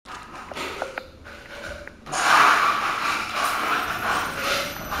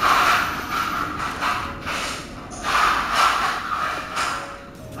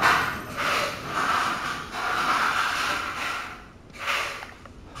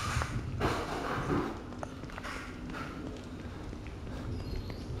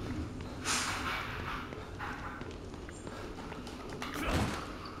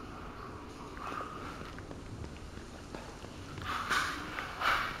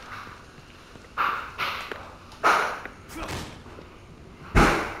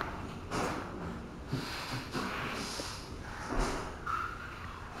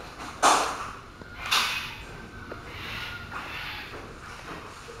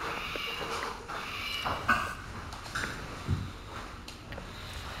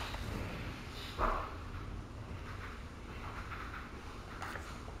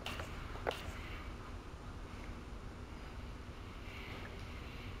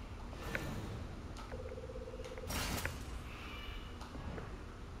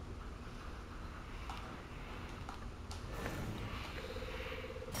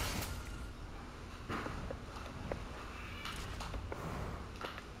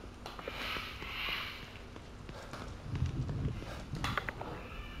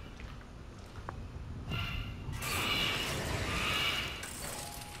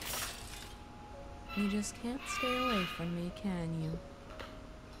You just can't stay away from me, can you?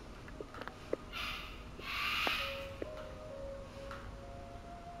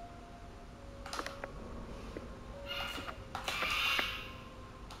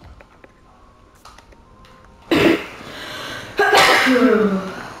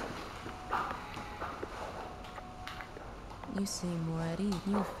 You seem more at ease.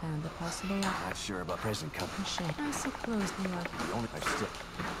 You found a possible I'm not sure about present company. shame. I suppose you are. The only I've still.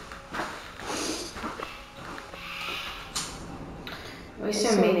 We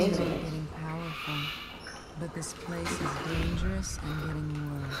should meet It's me. getting powerful, but this place is dangerous and getting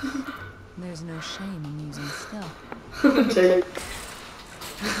worse. There's no shame in using stealth.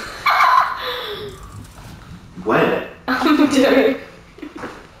 When? I'm doing.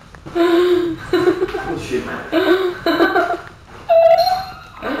 Oh shit, man.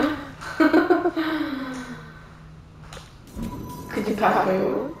 Could you pass my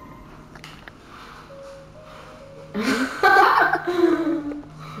room?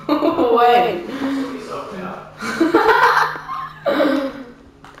 When?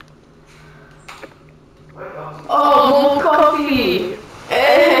 Oh, more coffee!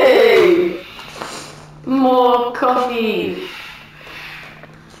 Hey! More coffee!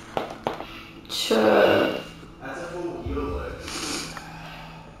 Sure. That's a full heal alert.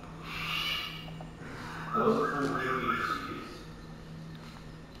 That was a full heal you just used.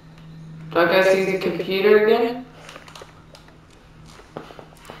 Do I go see the computer again?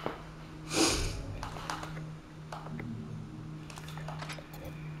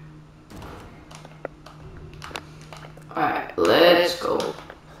 Alright, let's go.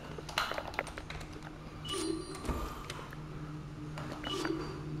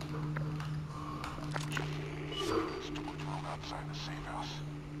 Outside the safe house.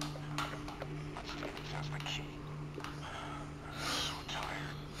 Stevens has the key. I'm so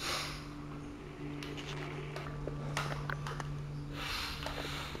tired.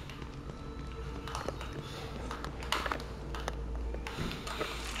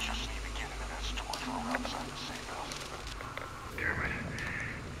 Just need to get into that storage room outside the safe house. Damn it.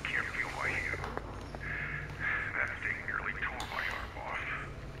 Can't feel my hand. That thing nearly tore my arm off.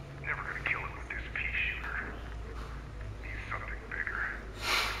 Never gonna kill it with this pea shooter. Needs something bigger.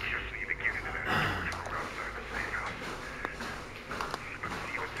 Just need to get into that storage room outside the safe house. But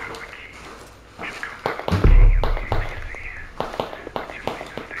Stevens has the key. Should come back with the key and the APC. I just need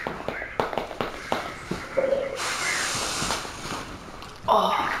to stay alive.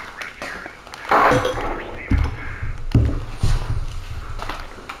 Oh.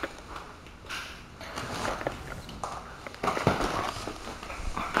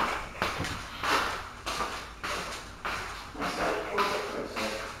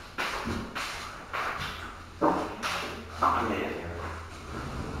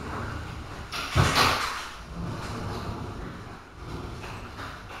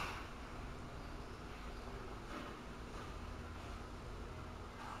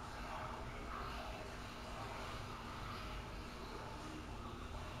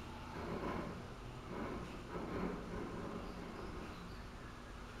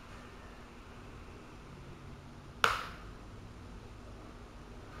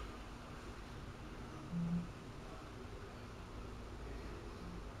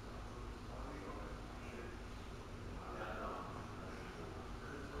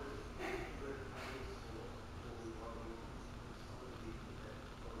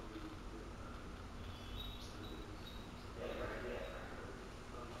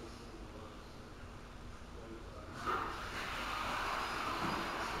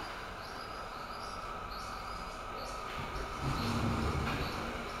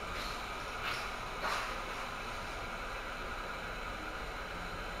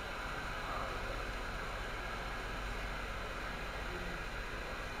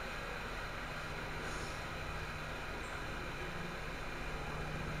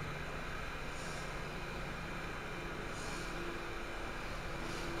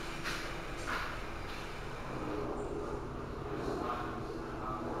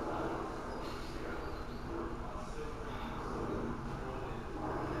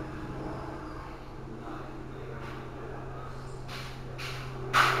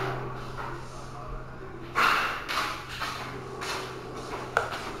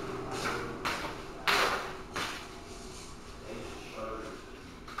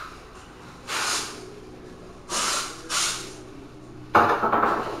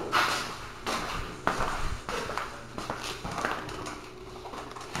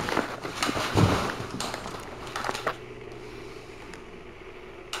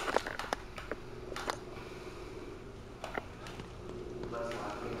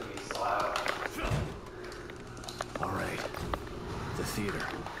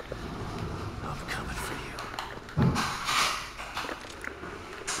 computer. I'm coming for you.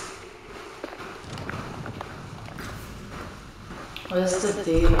 Where's the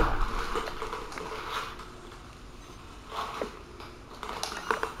data?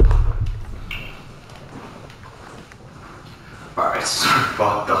 Bro, it's so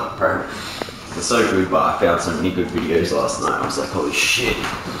fucked up, bro. It's so good, but I found so many good videos last night. I was like, holy shit.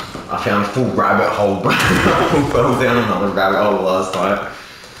 I found a full rabbit hole, bro. I fell down another rabbit hole last night.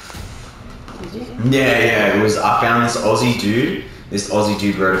 Did you? Yeah, it was, I found this Aussie dude. This Aussie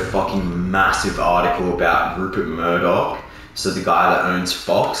dude wrote a fucking massive article about Rupert Murdoch. So the guy that owns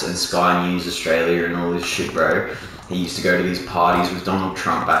Fox and Sky News Australia and all this shit, bro. He used to go to these parties with Donald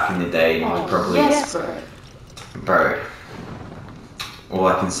Trump back in the day. And he was probably, yes, bro. bro. All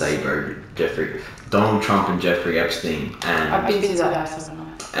I can say, bro, Donald Trump and Jeffrey Epstein I've been to that house, haven't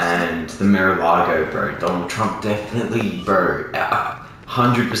I? and the Mar-a-Lago, bro. Donald Trump definitely, bro,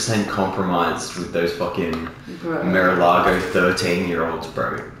 100% compromised with those fucking Bro. Mar-a-Lago 13-year-olds,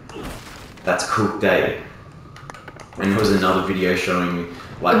 bro. That's Cook Day. And there was another video showing,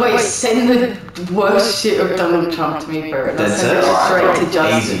 like... Wait, send the worst shit of Donald Trump to me, bro. And I'll That's send it? it straight Alright, to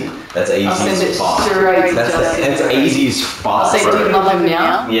Justin. easy. That's easy I'll send as it fuck. straight to That's Justin. easy as fuck, I'll say, do you bro. love him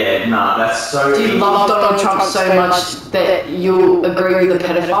now? Yeah, nah, that's so Do you easy. love Donald Trump so much that you'll agree with the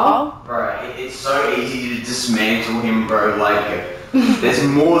pedophile? Bro, it's so easy to dismantle him, bro. Like, there's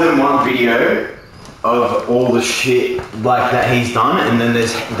more than one video of all the shit like that he's done, and then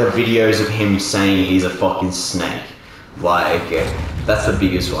there's the videos of him saying he's a fucking snake. Like, that's the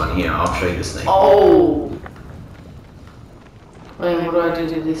biggest one. Here, I'll show you the snake. Oh. Wait, what do I do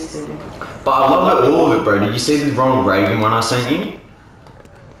to this thing? But I love it, all of it, bro. Did you see the Ronald Reagan one I sent you?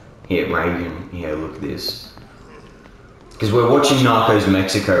 Here, Reagan. Here, look at this. Because we're watching Narcos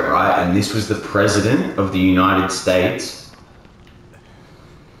Mexico, right? And this was the president of the United States.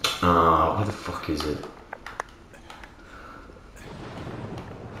 Where the fuck is it?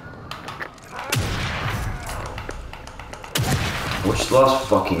 Watched last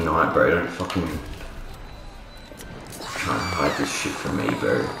fucking night, bro. Don't fucking try and hide this shit from me,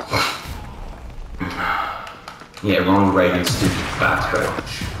 bro. Yeah, Ronald Reagan stupid facts, bro.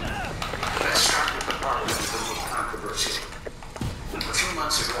 Let's start with the part with the most controversy. A few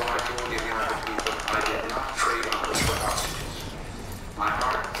months ago, I told the American people I did not trade arms for hostages. My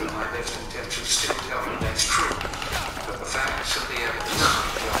heart and my best intentions still tell me that's true. But the facts and the evidence tell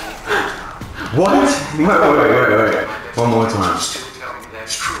me that's not. What? Wait. One more time. Still tell me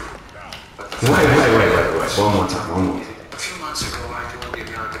that's true. But the Wait. facts- One more time. A few months ago, I told the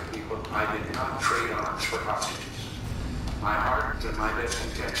American people I did not trade arms for hostages. My heart and my best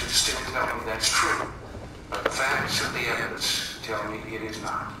intentions still tell me that's true. But the facts and the evidence tell me it is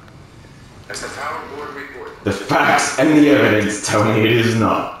not. As the Power Board reported, The facts and the evidence tell me it is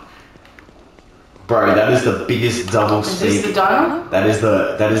not. Bro, that is the biggest double Is this the speak. donor? That is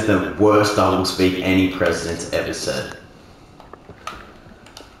the worst double speak any president's ever said.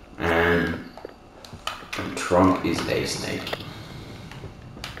 And Trump is a snake.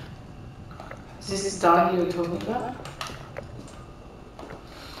 Is this the donor you were talking about?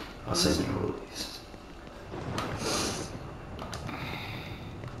 I'll send you all these.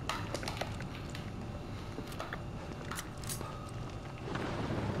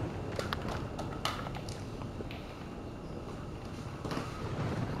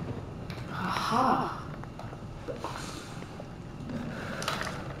 Aha.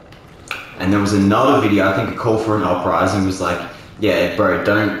 And there was another video, I think a call for an uprising was like, yeah, bro,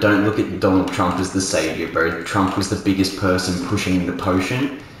 don't look at Donald Trump as the savior, bro. Trump was the biggest person pushing the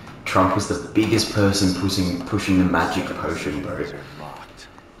potion. Trump was the biggest person pushing the magic potion, bro. Locked.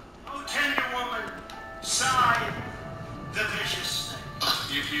 Oh, tender woman, sigh the vicious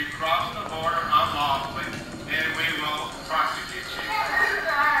snake. If you cross the border unlawfully, then we will prosecute you.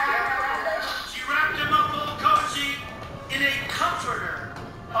 She wrapped him up all cozy in a comforter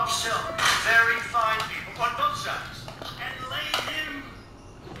of silk. Very fine people on both sides. And laid him.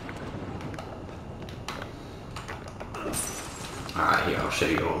 Alright, here, I'll show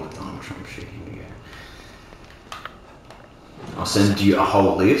you all the Donald Trump shit. Here we go. I'll send you a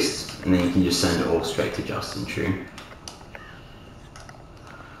whole list, and then you can just send it all straight to Justin True.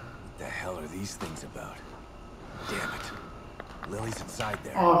 The hell are these things about? Damn it. Lily's inside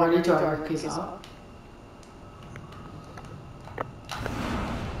there. Oh, ready to rip his up.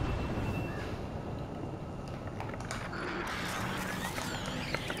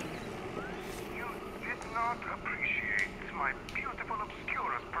 you did not appreciate my beautiful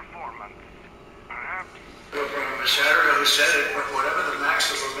Obscurus performance. Perhaps Saturday who said it, but whatever the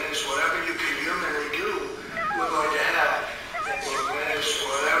maximum is, whatever you can humanly do, we're going to have. That will manage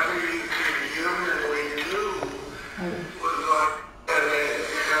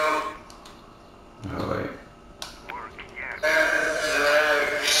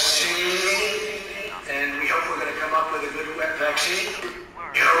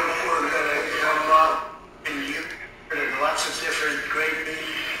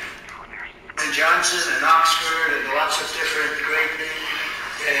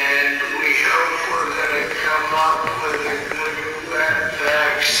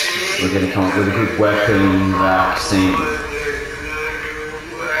We're gonna come up with a good weapon vaccine.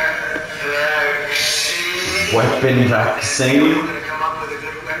 Weapon vaccine? Come up with a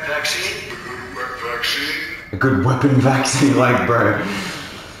good wet vaccine? A good wet vaccine? A good weapon vaccine, like, bro.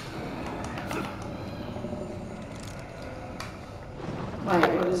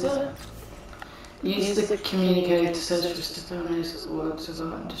 Wait, what is it? Use the communicator to search for Stephanos' works of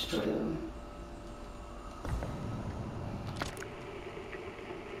art and destroy them.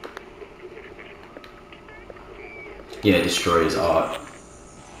 Yeah, destroy his art.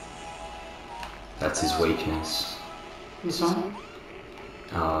 That's his weakness. This one?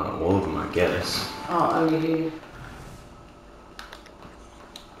 All of them, I guess. Oh, only here.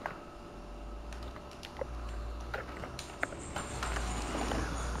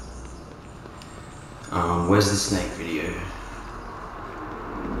 Where's the snake video?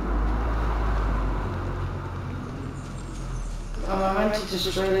 Am I meant to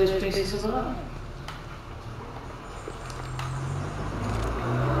destroy those pieces of art?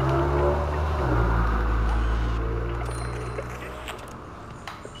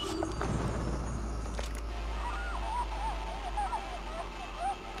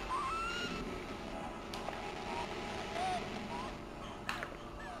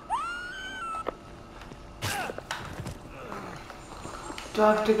 Do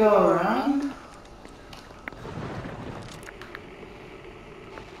I have to go around?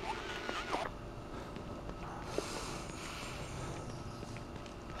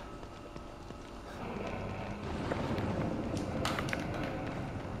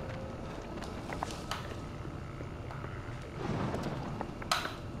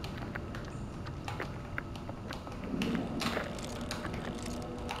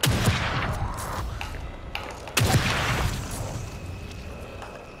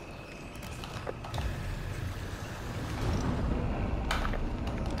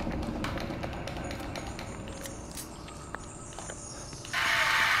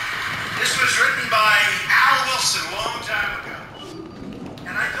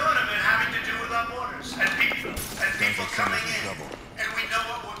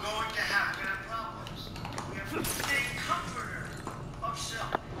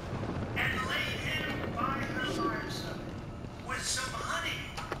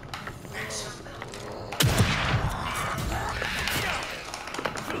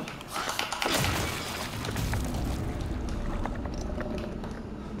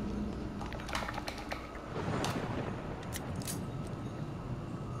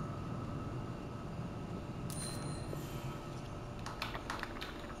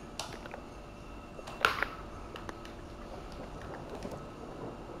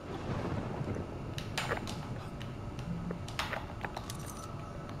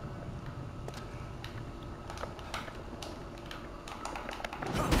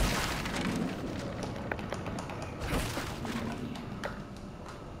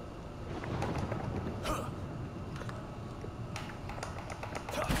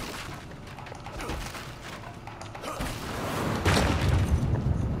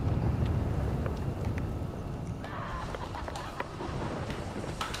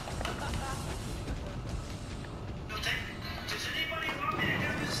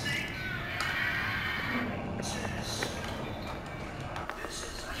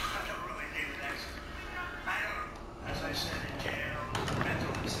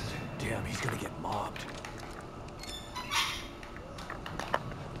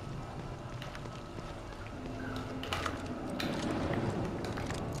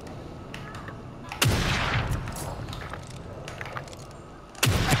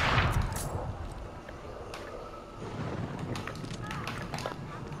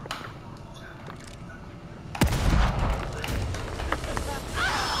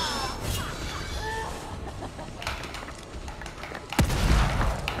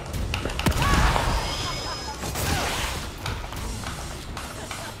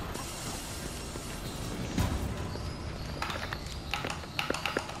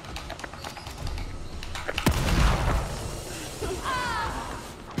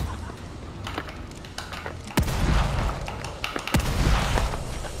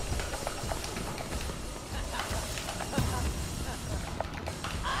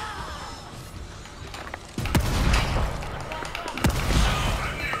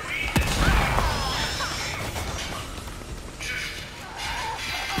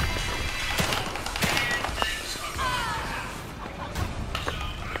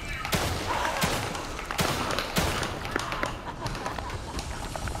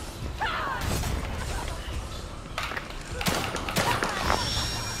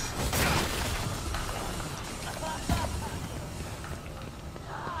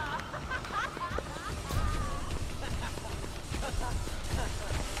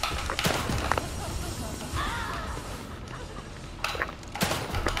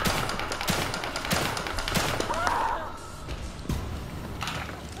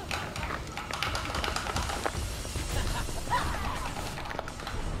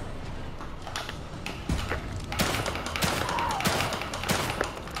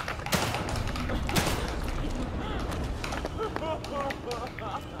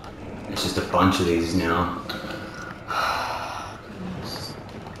 It's just a bunch of these now.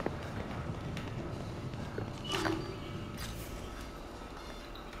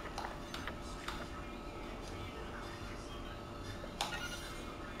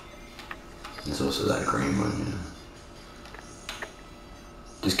 There's also that green one, yeah.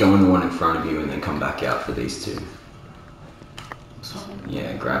 Just go on the one in front of you and then come back out for these two.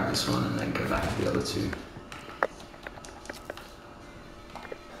 Yeah, grab this one and then go back to the other two.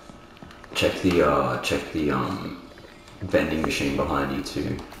 Check the vending machine behind you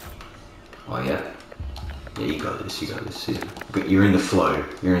too. Oh yeah. Yeah, you got this, yeah. You're in the flow,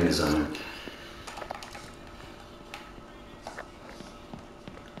 you're in the zone.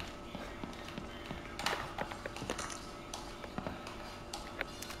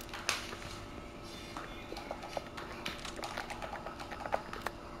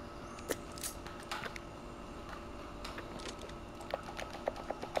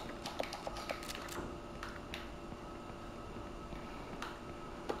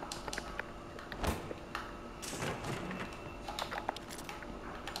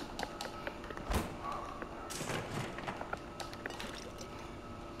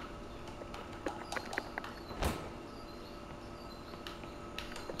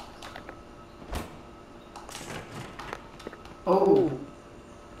 Oh.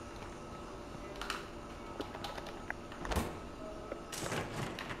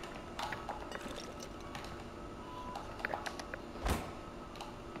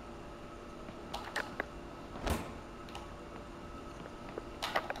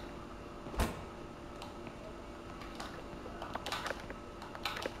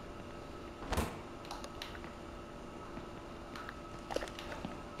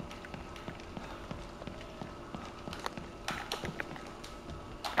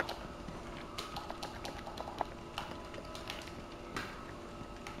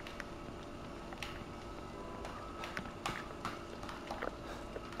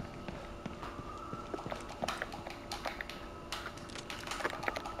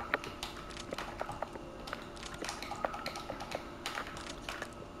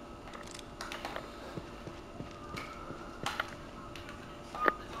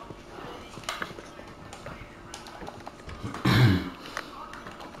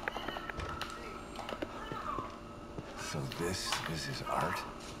 So this is his art?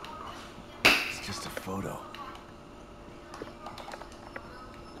 It's just a photo.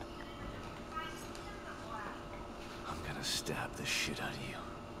 I'm gonna stab the shit out of you.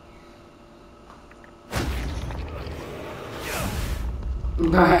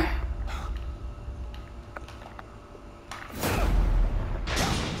 Right.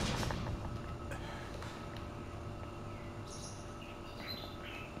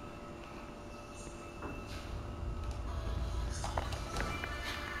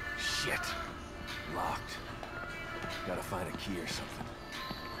 Shit. Locked. Gotta find a key or something.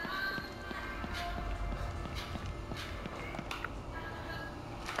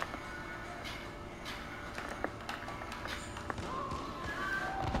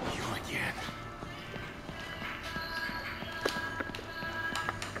 You again.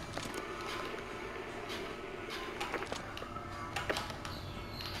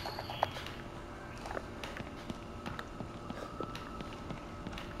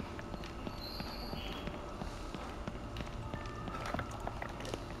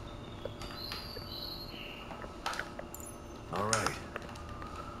 All right.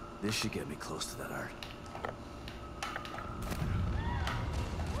 This should get me close to that art.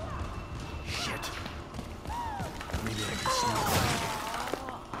 Shit. Maybe I can sneak away.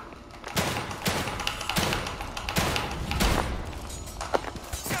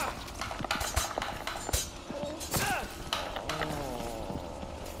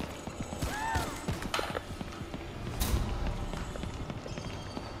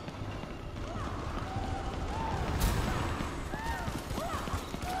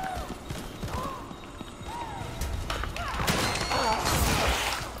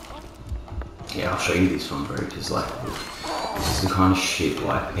 Yeah, I'll show you this one, bro, because like, this is the kind of shit,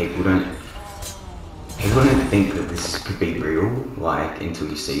 like, people don't think that this could be real, like, until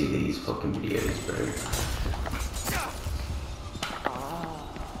you see these fucking videos, bro.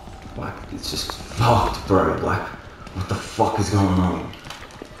 Like, it's just fucked, bro, like, What the fuck is going on?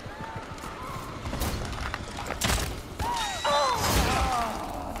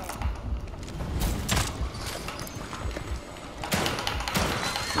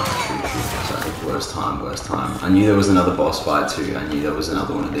 Sorry, worst time. I knew there was another boss fight too. I knew there was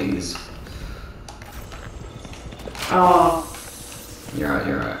another one of these. Oh. You're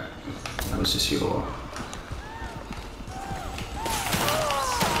right. That was just your...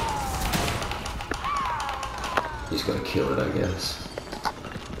 He's gotta kill it, I guess.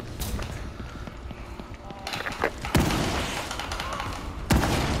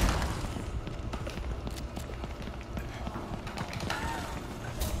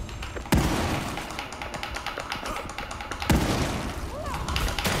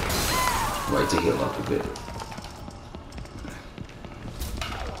 Wait to heal up a bit.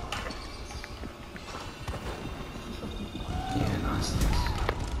 Yeah, nice.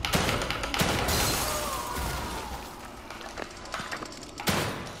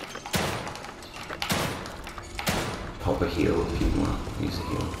 Pop a heal if you want to use a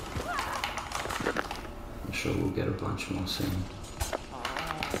heal. I'm sure we'll get a bunch more soon.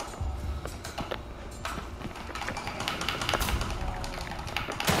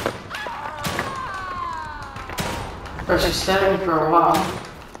 Or she's studying for a while.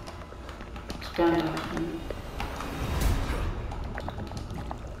 It's going to happen.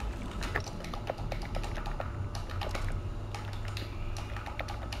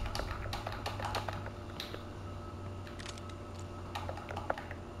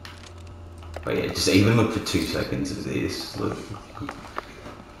 But yeah, just even look for 2 seconds of this. Look.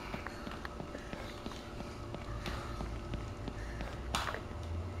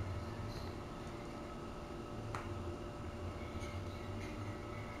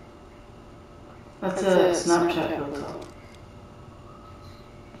 That's a Snapchat filter.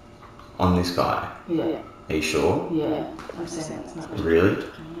 On this guy. Yeah. Are you sure? Yeah. I've seen that Snapchat. Really?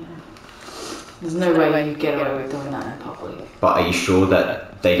 There's no way you get away with doing that in public. But are you sure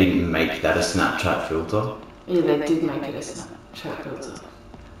that they didn't make that a Snapchat filter? Yeah, they did make it a Snapchat filter.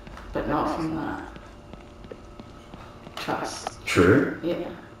 But not from that. Trust. True? Yeah.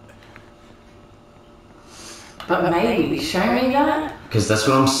 But maybe, show me that. Because that's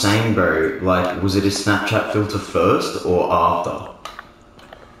what I'm saying, bro. Like, was it a Snapchat filter first or after?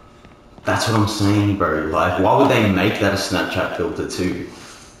 That's what I'm saying, bro. Like, why would they make that a Snapchat filter too?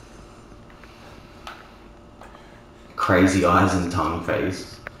 Crazy eyes and tongue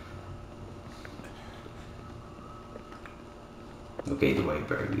face. Look, either way,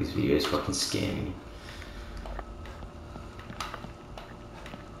 bro, these videos fucking scare me.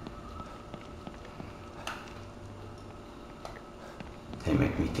 They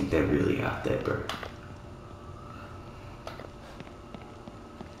make me think they're really out there, bro.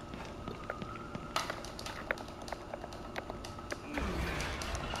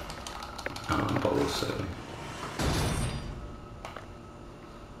 But also...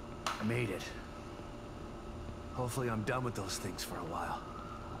 I made it. Hopefully I'm done with those things for a while.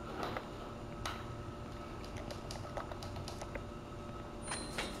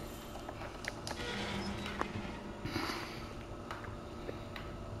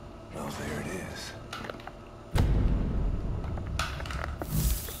 Well, there it is.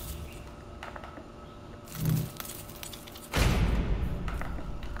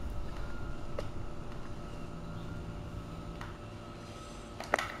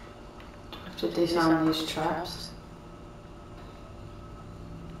 To disarm these traps.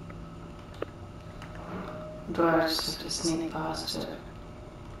 Do I just have to sneak past it?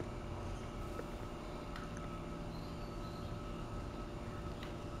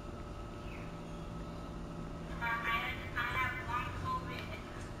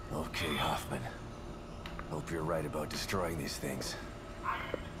 Okay, Hoffman. Hope you're right about destroying these things.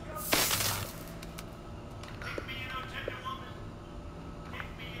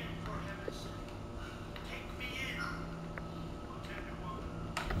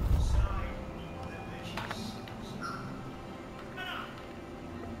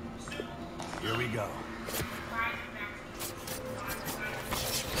 Here we go.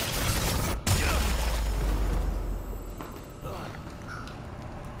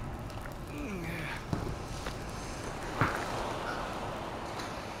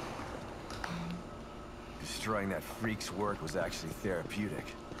 Destroying that freak's work was actually therapeutic,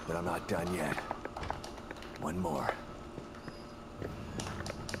 but I'm not done yet. One more.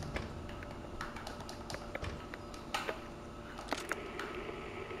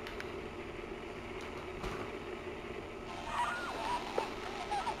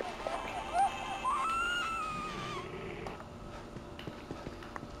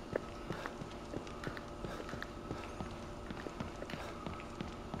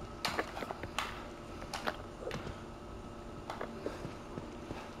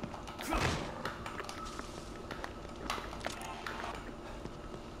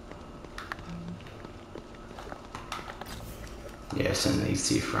 Yeah, send these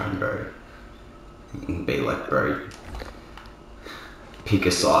to your friend, bro. You can be like, bro, pick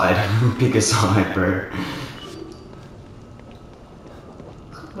a side. Pick a side, bro.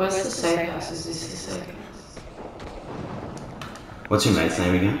 Where's the safe house? Is this the safe house? What's your mate's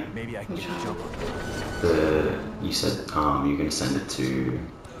name again? Maybe I can get a jump on You said you're gonna send it to.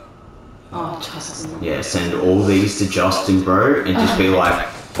 Oh, Justin. Yeah, send all these to Justin, bro, and just be like,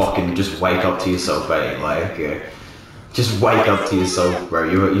 fucking, just wake up to yourself, eh? Like, just wake up to yourself, bro.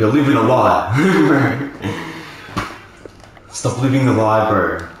 You're living a lie, bro. Stop living the lie,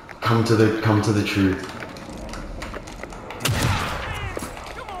 bro. Come to the truth.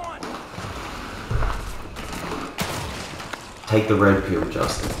 Take the red pill,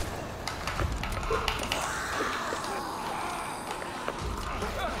 Justin.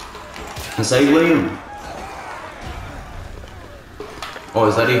 And say Liam. Oh,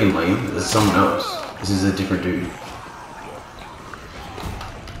 is that even Liam? There's someone else. This is a different dude.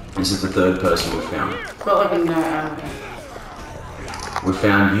 This is the third person we've found. Got like a no ammo. We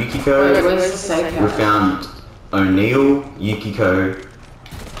found Wait, Yukiko. where's the safe We house? found O'Neill, Yukiko,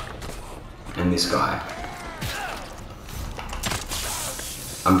 and this guy.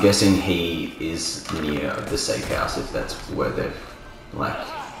 I'm guessing he is near the safe house if that's where they've, like,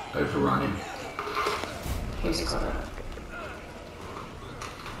 overrun him. He's got it.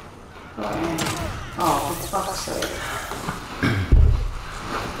 Oh, for fuck's sake.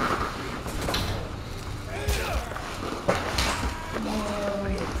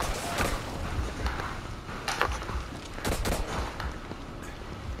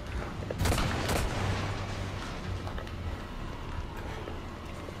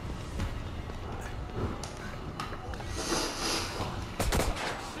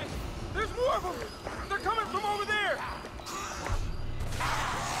 There's more of them! They're coming from over there!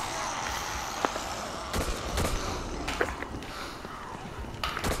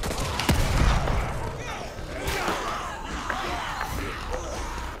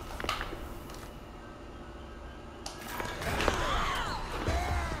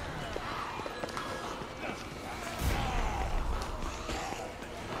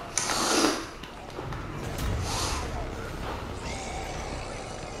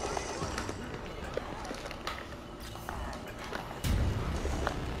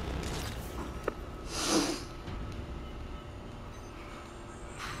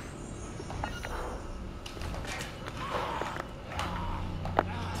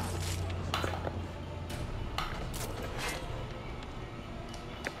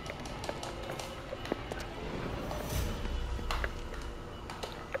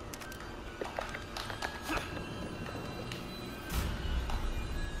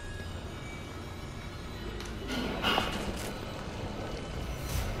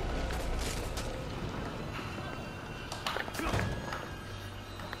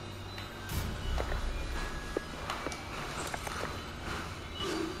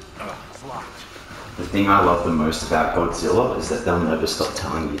 It's locked. The thing I love the most about Godzilla is that they'll never stop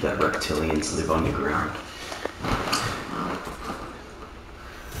telling you that reptilians live underground.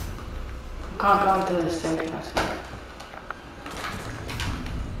 Can't go into the safe house.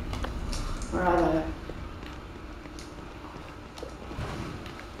 Where are they?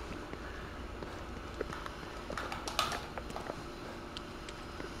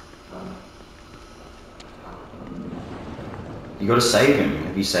 You gotta save him.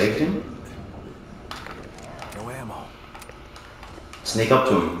 Have you saved him? No ammo. Sneak up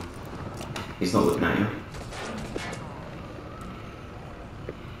to him. He's not looking at you.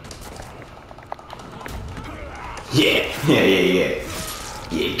 Yeah.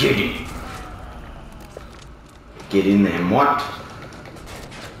 Yeah, get him. Get in there, what?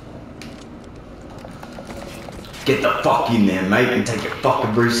 Get the fuck in there, mate, and take your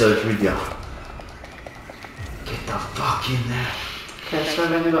fucking research with you. Get the fuck in there. Okay, so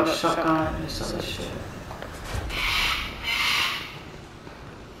I've only got a shotgun and this other shit.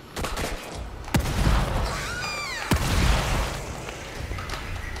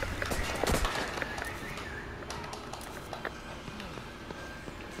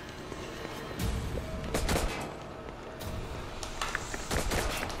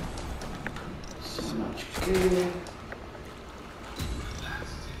 So much good.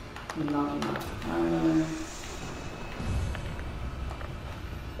 Not enough ammo.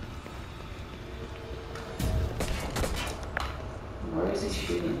 Where is he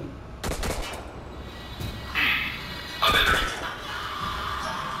shooting?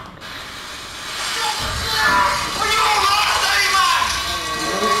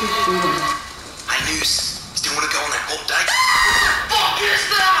 Where is he shooting? Hey, News, still want to go on that hot date? Fuck is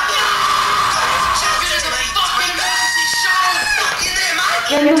that? Fucking emergency show!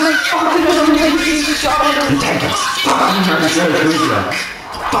 And then they fucking over and they use the shotgun. Take it. Fucking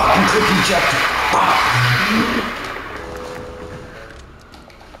quick eject. Fuck.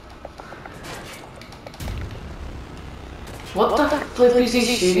 What the flip is he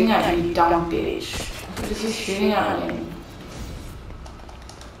shooting at, you dumb bitch? What is he shooting at me?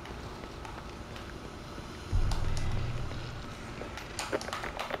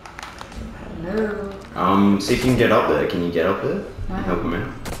 Hello? See if you can get up there. Can you get up there? And help him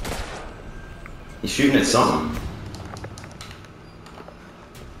out. He's shooting at something.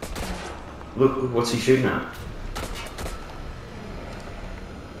 Look, what's he shooting at?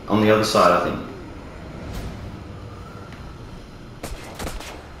 On the other side, I think.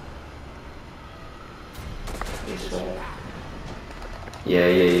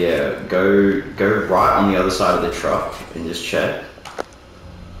 Yeah. Go right on the other side of the truck and just check.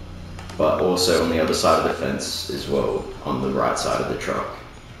 But also on the other side of the fence as well, on the right side of the truck.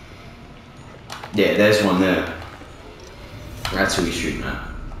 Yeah, there's one there. That's who he's shooting at.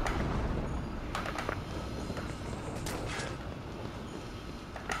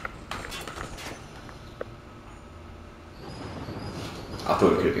 I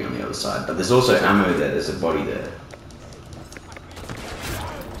thought it could be on the other side, but there's also ammo there, there's a body there.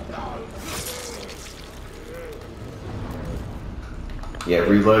 Yeah,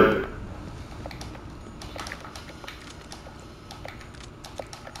 reload.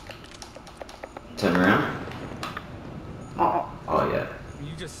 Turn around. Oh yeah.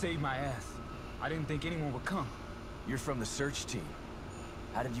 You just saved my ass. I didn't think anyone would come. You're from the search team.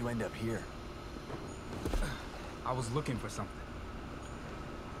 How did you end up here? I was looking for something.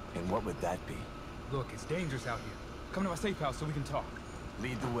 And what would that be? Look, it's dangerous out here. Come to my safe house so we can talk.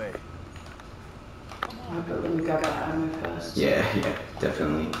 Lead the way. But we got that ammo first. Yeah,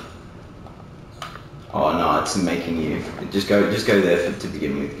 definitely. Oh no, it's making you. Just go there to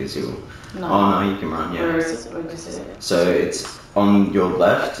begin with, because you'll. No. Oh no, you can run. Yeah. Where is it? Where is it? So it's on your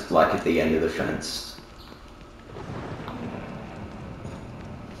left, like at the end of the fence.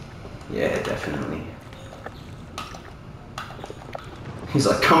 Yeah, definitely. He's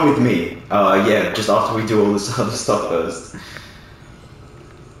like, come with me. Yeah, just after we do all this other stuff first.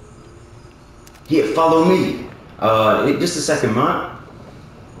 Here, follow me. Just a second, Mark.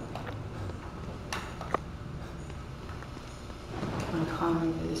 I'm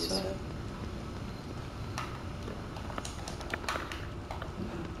climbing this way.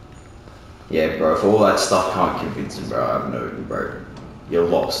 Yeah, bro, if all that stuff can't convince him, bro, I have no, bro. You're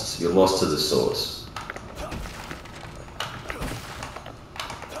lost. You're lost to the source.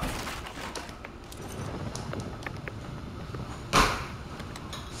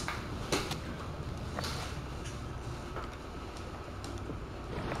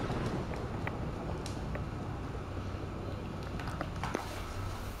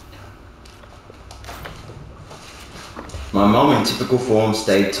 My mum, in typical form,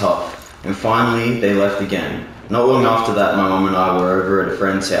 stayed tough, and finally they left again. Not long after that, my mum and I were over at a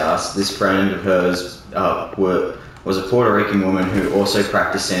friend's house. This friend of hers was a Puerto Rican woman who also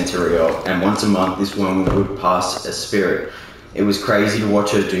practiced Santerio, and once a month this woman would pass a spirit. It was crazy to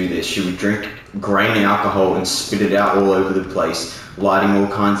watch her do this. She would drink grain alcohol and spit it out all over the place, lighting all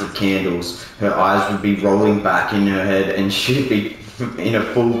kinds of candles. Her eyes would be rolling back in her head, and she'd be in a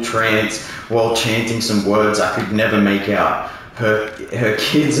full trance while chanting some words I could never make out. Her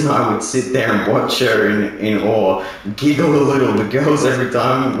kids and I would sit there and watch her in awe, giggle a little. The girls, every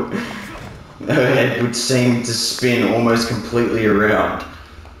time her head would seem to spin almost completely around.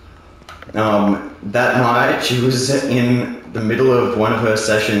 That night she was in the middle of one of her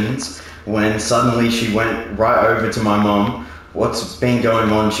sessions when suddenly she went right over to my mum. What's been going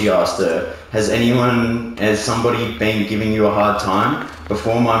on, she asked her. Has somebody been giving you a hard time?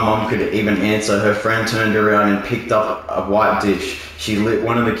 Before my mum could even answer, her friend turned around and picked up a white dish. She lit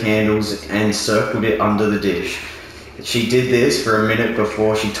one of the candles and circled it under the dish. She did this for a minute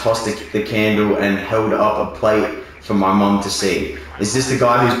before she tossed the candle and held up a plate for my mum to see. Is this the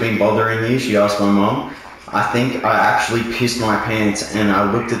guy who's been bothering you? She asked my mum. I think I actually pissed my pants, and I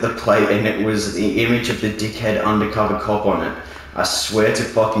looked at the plate and it was the image of the dickhead undercover cop on it. I swear to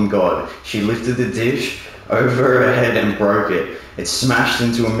fucking God. She lifted the dish over her head and broke it. It smashed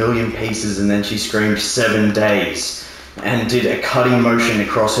into a million pieces, and then she screamed 7 days and did a cutting motion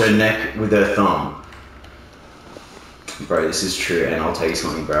across her neck with her thumb. Bro, this is true, and I'll tell you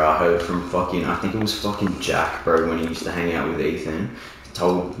something, bro. I heard from I think it was fucking Jack, bro, when he used to hang out with Ethan.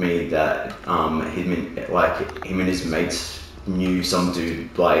 Told me that him and his mates knew some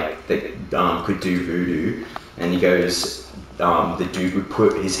dude like that could do voodoo, and he goes, the dude would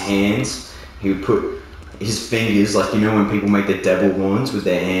put his hands, he would put his fingers, like, you know when people make the devil wands with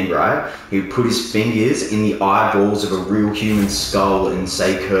their hand, right? He would put his fingers in the eyeballs of a real human skull and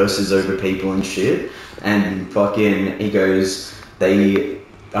say curses over people and shit. And fucking, he goes,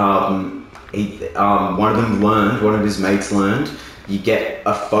 one of his mates learned, you get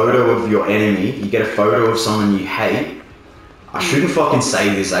a photo of your enemy, you get a photo of someone you hate. I shouldn't fucking say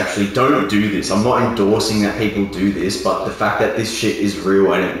this, actually. Don't do this. I'm not endorsing that people do this, but the fact that this shit is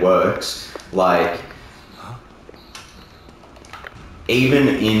real and it works, like, even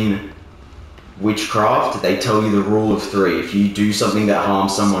in witchcraft, they tell you the rule of 3. If you do something that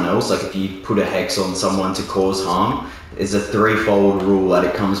harms someone else, like if you put a hex on someone to cause harm, it's a 3-fold rule that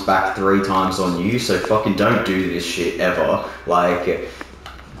it comes back 3 times on you. So fucking don't do this shit ever. Like,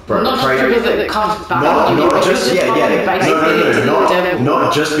 bro, not just because it comes back. Not just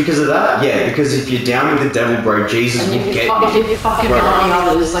not just because of that. Yeah, because if you're down with the devil, bro, Jesus will get you. If you're fucking harming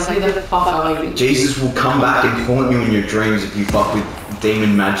others, like who the fuck are you? Jesus will come back and haunt you in your dreams if you fuck with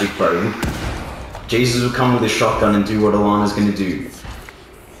demon magic, bro. Jesus will come with a shotgun and do what Alana's gonna do.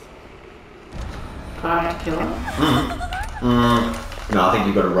 Try to kill him? No, I think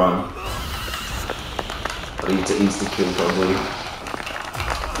you gotta run. I think it's an insta-kill probably.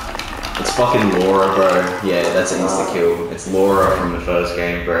 It's fucking Laura, bro. Yeah, that's an insta-kill. It's Laura from the first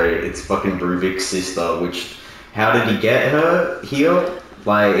game, bro. It's fucking Bruvik's sister, which... How did he get her here?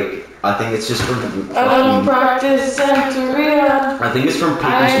 Like, I think it's just from... I don't practice Santeria. I think it's from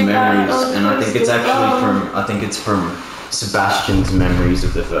people's memories, and I think it's actually from... I think it's from Sebastian's memories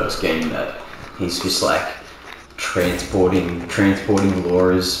of the first game that he's just like transporting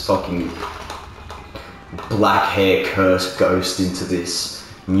Laura's fucking black hair cursed ghost into this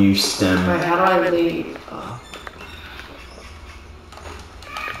new stem. Wait, how do I really...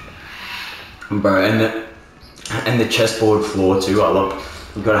 Bro, and the chessboard floor too. I love...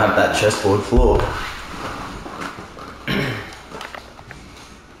 You gotta have that chessboard floor.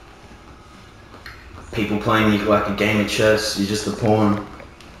 People playing you like a game of chess, you're just a pawn.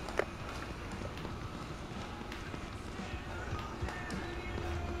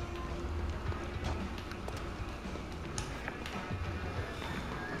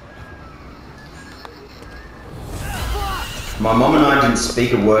 My mom and I didn't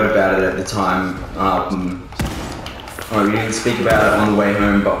speak a word about it at the time. We didn't speak about it on the way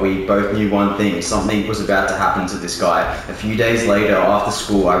home, but we both knew one thing. Something was about to happen to this guy. A few days later, after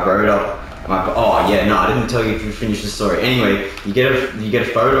school, I wrote up I didn't tell you if you finished the story. Anyway, you get a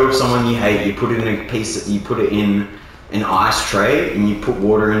photo of someone you hate, you put it in an ice tray, and you put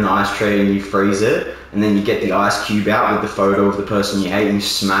water in the ice tray and you freeze it, and then you get the ice cube out with the photo of the person you hate and you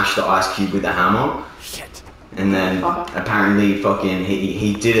smash the ice cube with a hammer. Shit. And then apparently fucking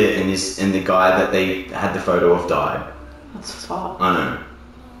he did it, and the guy that they had the photo of died. That's fucked. I know.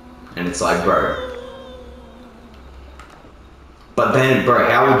 And it's like, bro. But then, bro,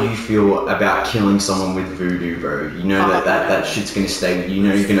 how would you feel about killing someone with voodoo, bro? You know that shit's gonna stay with you. You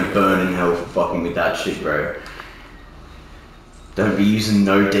know you're gonna burn in hell for fucking with that shit, bro. Don't be using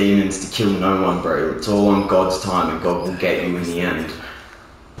no demons to kill no one, bro. It's all on God's time, and God will get you in the end.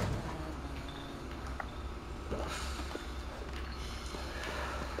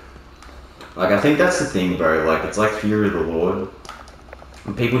 Like, I think that's the thing, bro. Like, it's like fear of the Lord.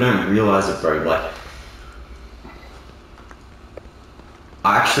 And people don't realize it, bro. Like,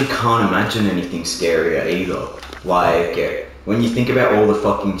 I actually can't imagine anything scarier either. Like, when you think about all the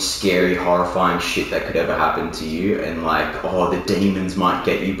fucking scary, horrifying shit that could ever happen to you, and like, oh, the demons might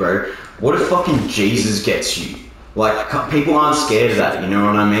get you, bro. What if fucking Jesus gets you? Like, people aren't scared of that, you know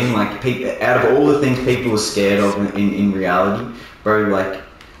what I mean? Like, out of all the things people are scared of in reality, bro, like,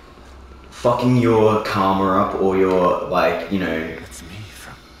 fucking your karma up, or your, like, you know... It's me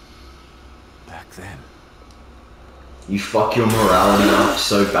from back then. You fuck your morality up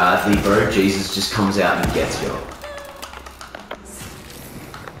so badly, bro, Jesus just comes out and gets you.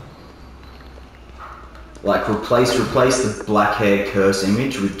 Like, replace the black hair curse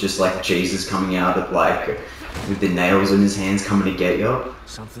image with just, like, Jesus coming out of, like, with the nails in his hands coming to get you.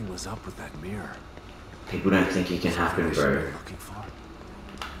 Something was up with that mirror. People don't think it can happen, bro. Looking for.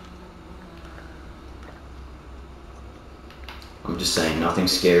 I'm just saying,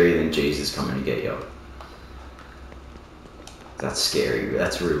 nothing's scarier than Jesus coming to get you. That's scary,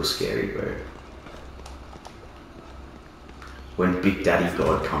 that's real scary, bro. When Big Daddy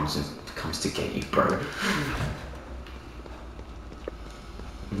God comes to get you, bro.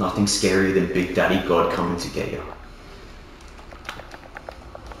 Nothing's scarier than Big Daddy God coming to get you.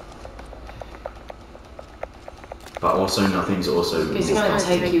 But also, nothing's also... He's gonna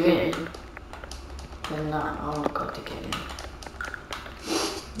take you in. Then I want God to get in.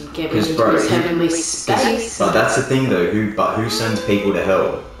 You get Because, into bro, this he- heavenly space. But that's the thing though, who sends people to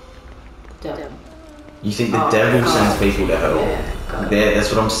hell? Devil. You think the Oh, devil God. sends people to hell? Yeah, God. There, that's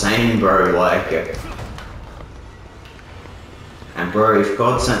what I'm saying, bro. Like, and bro, if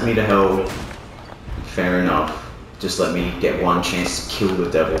God sent me to hell, fair enough. Just let me get one chance to kill the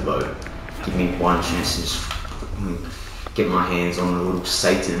devil, though. Give me one chance to just get my hands on the little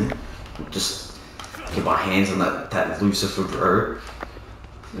Satan. Just get my hands on that Lucifer, bro.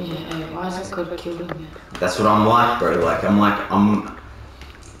 Yeah, why is it God killing you? That's what I'm like, bro. Like, I'm not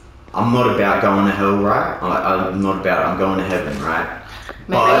about going to hell, right? I'm not about, I'm going to heaven, right?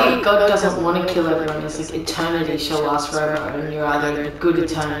 Maybe God doesn't want to kill everyone. It's like eternity shall last forever, and you're either the good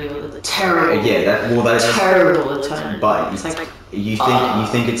eternity or the terrible. Yeah, that's terrible eternity. But it's like you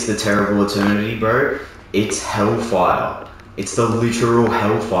think it's the terrible eternity, bro? It's hellfire. It's the literal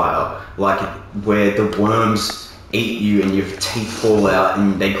hellfire, like where the worms eat you and your teeth fall out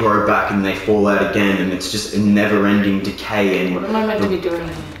and they grow back and they fall out again, and it's just a never-ending decay. And what am I meant to be doing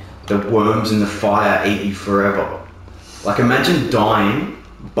here? the worms and the fire eat you forever. Like, imagine dying,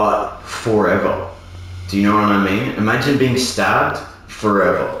 but forever. Do you know what I mean? Imagine being stabbed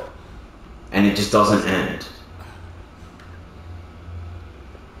forever, and it just doesn't end.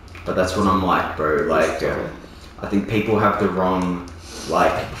 But that's what I'm like, bro. Like, I think people have the wrong,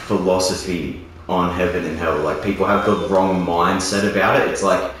 like, philosophy on heaven and hell. Like, people have the wrong mindset about it. It's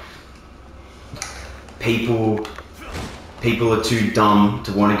like, people are too dumb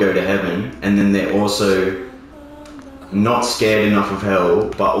to want to go to heaven, and then they're also not scared enough of hell,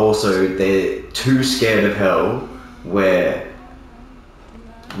 but also they're too scared of hell where,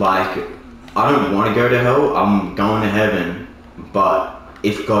 like, I don't want to go to hell, I'm going to heaven, but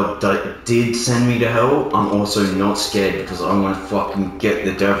if God did send me to hell, I'm also not scared because I want to fucking get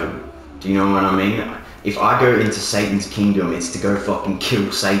the devil. Do you know what I mean? If I go into Satan's kingdom, it's to go fucking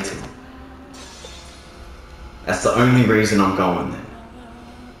kill Satan. That's the only reason I'm going there.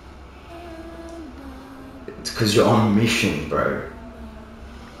 It's because you're on mission, bro.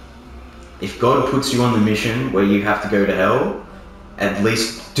 If God puts you on the mission where you have to go to hell, at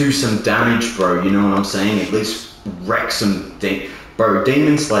least do some damage, bro. You know what I'm saying? At least wreck some... Bro,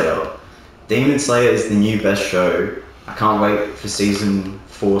 Demon Slayer. Demon Slayer is the new best show. I can't wait for season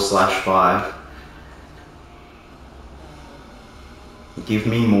 4/5. Give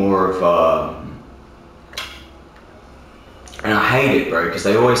me more of... And I hate it, bro, because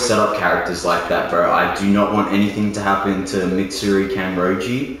they always set up characters like that, bro. I do not want anything to happen to Mitsuri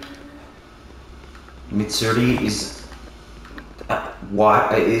Kanroji. Mitsuri is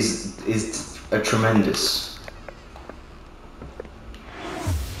a tremendous.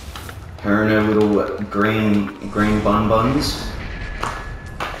 Her and her little green bun buns.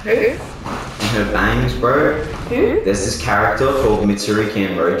 Who? And her bangs, bro. Who? There's this character called Mitsuri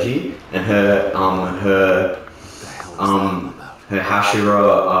Kanroji, and her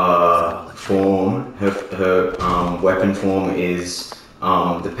Hashira form, her weapon form is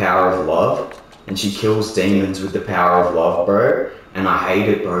the power of love, and she kills demons with the power of love, bro. And I hate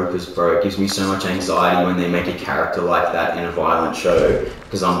it, bro, because, bro, it gives me so much anxiety when they make a character like that in a violent show,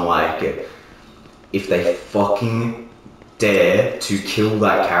 because I'm like, if they fucking dare to kill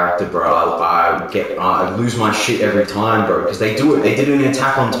that character, bro, I lose my shit every time, bro, because they do it. They did it in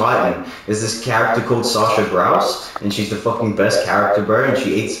Attack on Titan. There's this character called Sasha Grouse, and she's the fucking best character, bro, and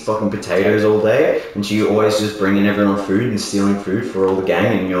she eats fucking potatoes all day, and she always just bringing everyone food and stealing food for all the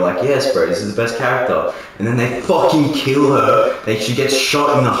gang, and you're like, yes, bro, this is the best character. And then they fucking kill her. She gets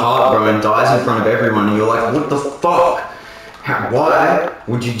shot in the heart, bro, and dies in front of everyone, and you're like, what the fuck? Why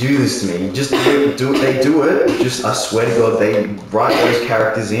would you do this to me? Just they do it. Just, I swear to God, they write those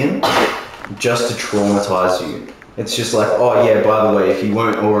characters in just to traumatize you. It's just like, oh yeah, by the way, if you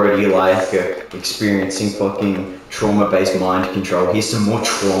weren't already like experiencing fucking trauma-based mind control, here's some more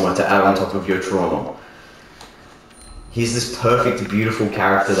trauma to add on top of your trauma. Here's this perfect, beautiful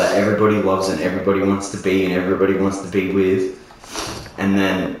character that everybody loves and everybody wants to be and everybody wants to be with, and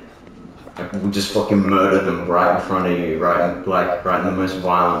then we'll just fucking murder them right in front of you, right in the most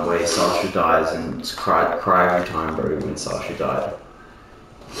violent way. Sasha dies, and just cry every time, bro, when Sasha died.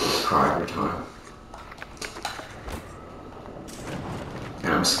 Just cry every time.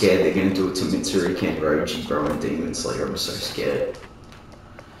 And I'm scared they're gonna do it to Mitsuri Kanroji, bro, and Demon Slayer. I'm so scared.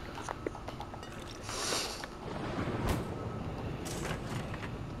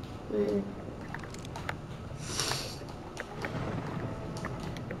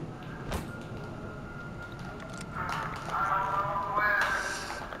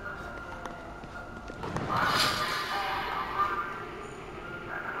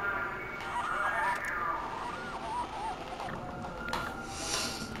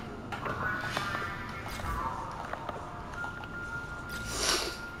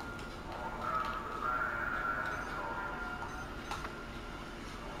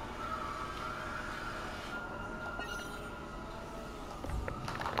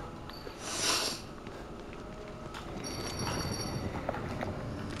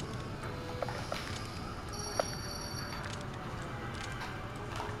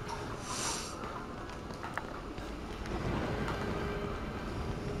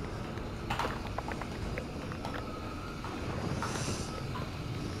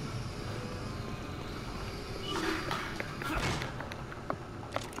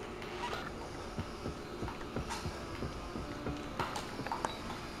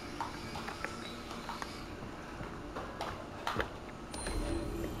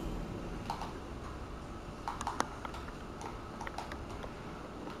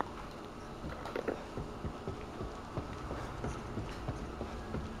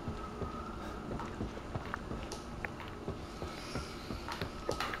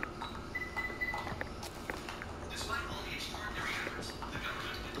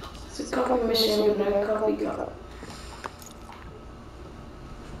 coffee machine with no coffee cup.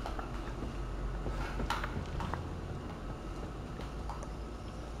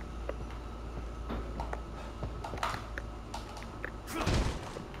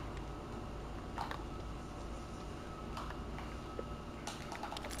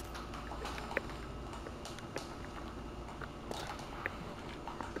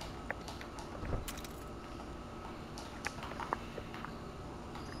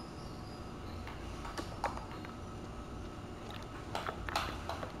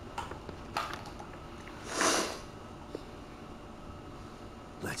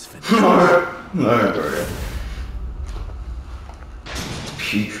 Let's finish. No, bro.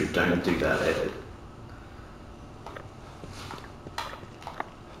 Putrid, don't do that, Ed.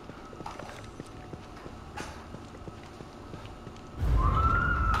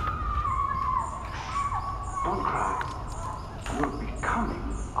 Don't cry. You're becoming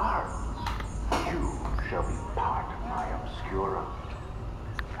ours. You shall be part of my obscura.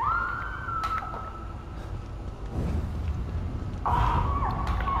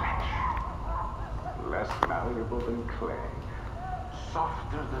 Less malleable than clay,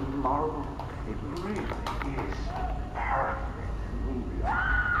 softer than marble. It really is perfect.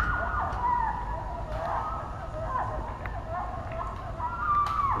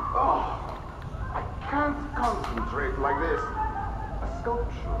 Oh, I can't concentrate like this. A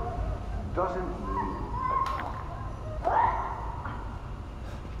sculpture doesn't need a top.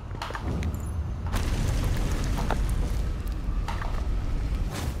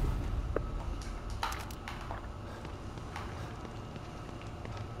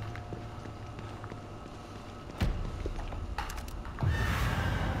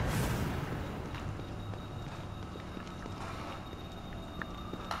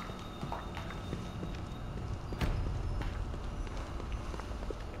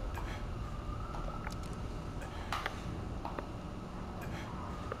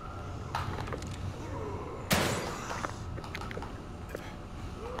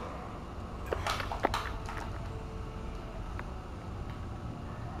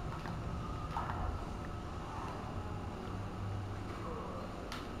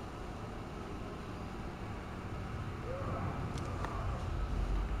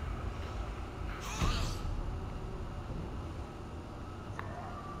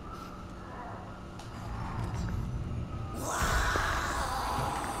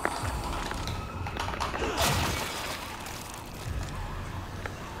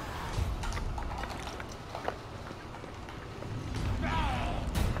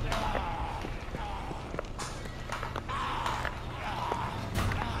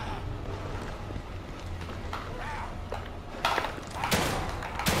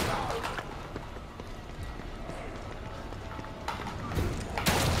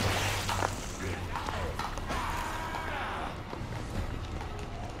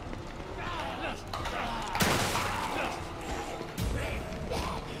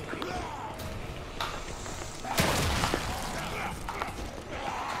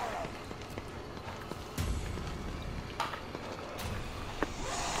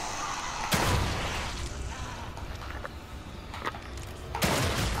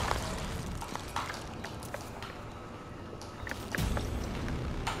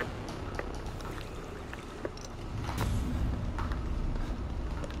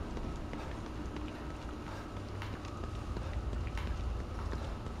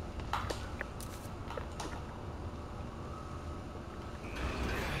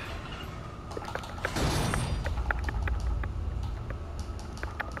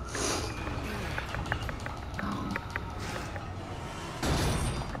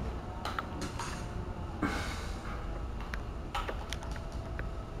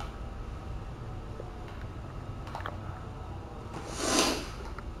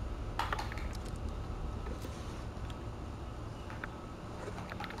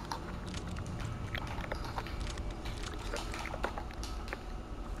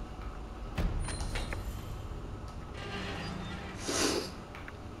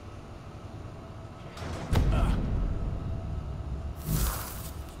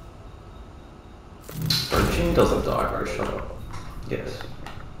 She doesn't die, bro. Shut up. Yes.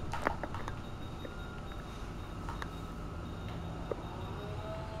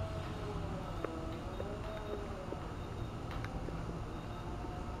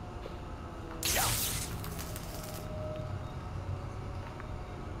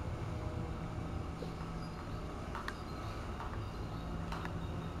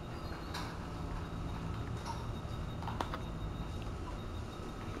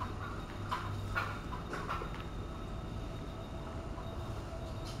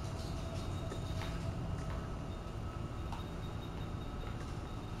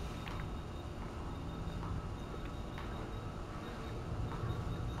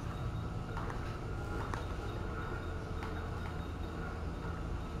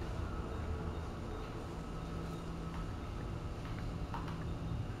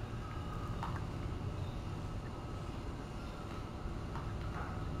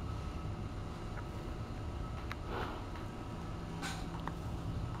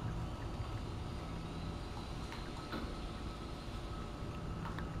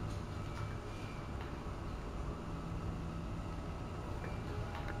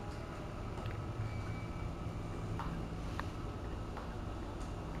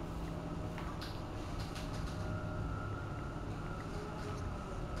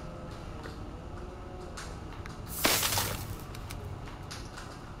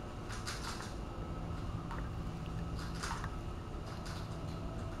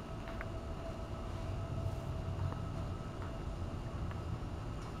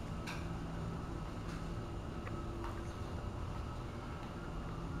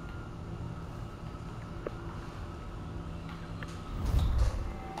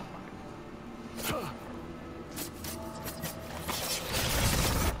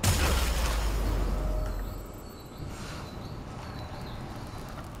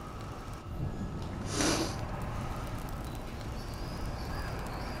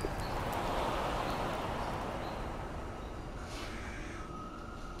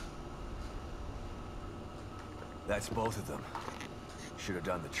 That's both of them. Should have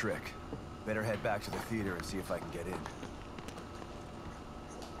done the trick. Better head back to the theater and see if I can get in.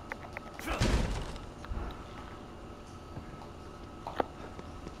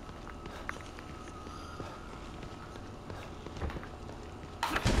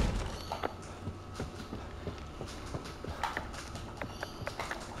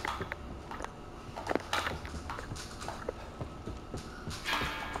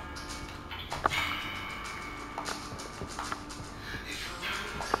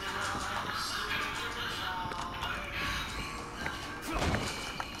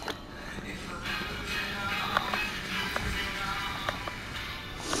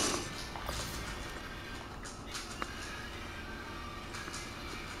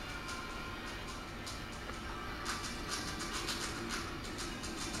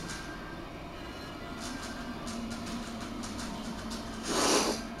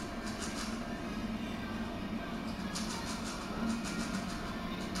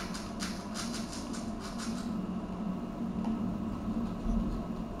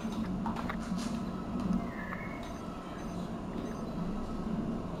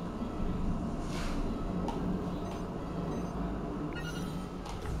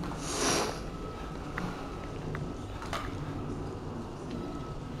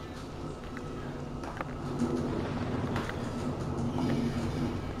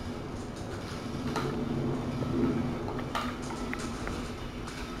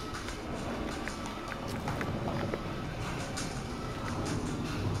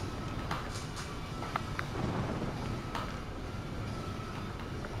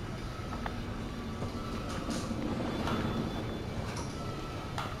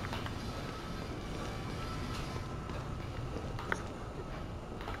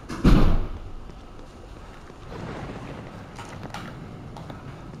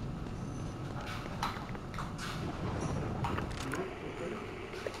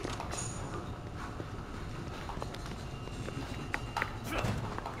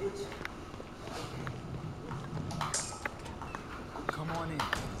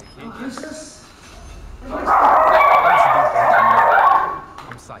 Who's this? I'm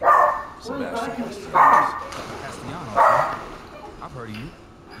Sykes. Sebastian. Castellanos, right? I've heard of you.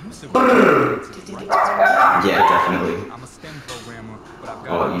 You said Yeah, definitely. I'm a STEM programmer, but I've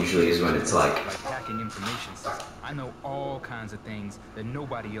got Oh, it usually is when it's like packing information systems. I know all kinds of things that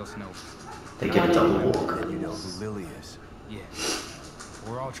nobody else knows. they get a double walk. And you know who Lily is. Yeah.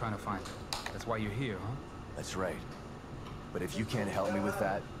 We're all trying to find her. That's why you're here, huh? That's right. But if you can't help me with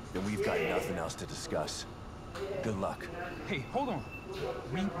that, then we've got nothing else to discuss. Good luck. Hey, hold on.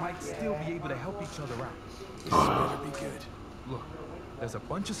 We might still be able to help each other out. This better be good. Look, there's a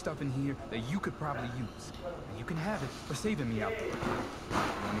bunch of stuff in here that you could probably use. And you can have it for saving me out there. You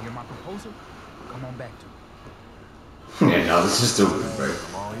want to hear my proposal? Come on back to it. Yeah, no, this is still good, bro.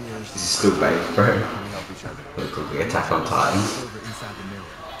 I'm all ears. This is still bait, bro. Can we help each other? Look, like Attack on Titan. Server inside the mirror.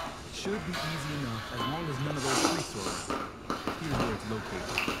 Should be easy enough as long as none of those freaks are around. Here's where it's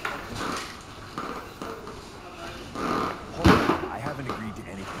located. Hold on. I haven't agreed to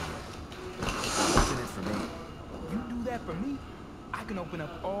anything yet. What's in it for me? You do that for me, I can open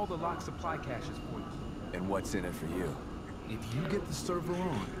up all the locked supply caches for you. And what's in it for you? If you get the server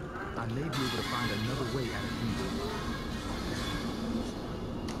on, I may be able to find another way out of Union.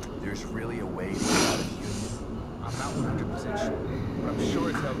 There's really a way to get out of Union? I'm not 100% sure, but I'm sure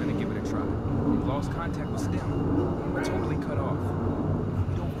as hell gonna give it a try. We've lost contact with STEM. We're totally cut off. If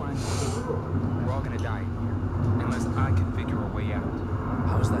we don't find the server, we're all gonna die in here, unless I can figure a way out.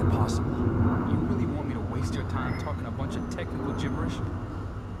 How's that possible? You really want me to waste your time talking a bunch of technical gibberish?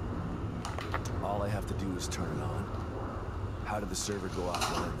 All I have to do is turn it on. How did the server go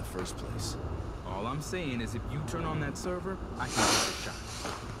offline in the first place? All I'm saying is if you turn on that server, I can give it a shot.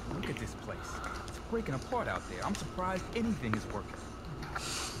 Look at this place. It's breaking apart out there. I'm surprised anything is working.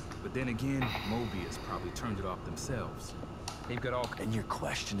 But then again, Mobius probably turned it off themselves. They've got all... And you're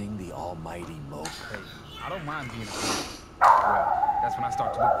questioning the almighty Mob? Hey, I don't mind being a fool. Well, that's when I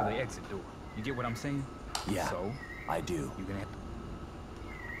start to look for the exit door. You get what I'm saying? Yeah, So, I do. you're gonna have...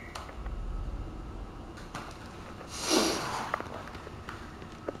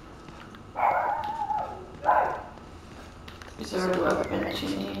 Is there a workbench in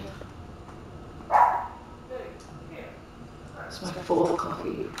here? It's my fourth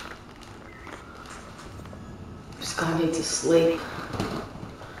coffee. This guy needs to sleep.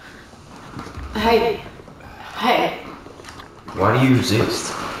 Hey! Hey! Why do you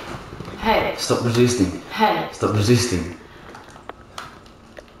resist? Hey! Stop resisting. Hey! Stop resisting.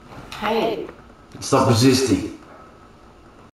 Hey! Stop resisting.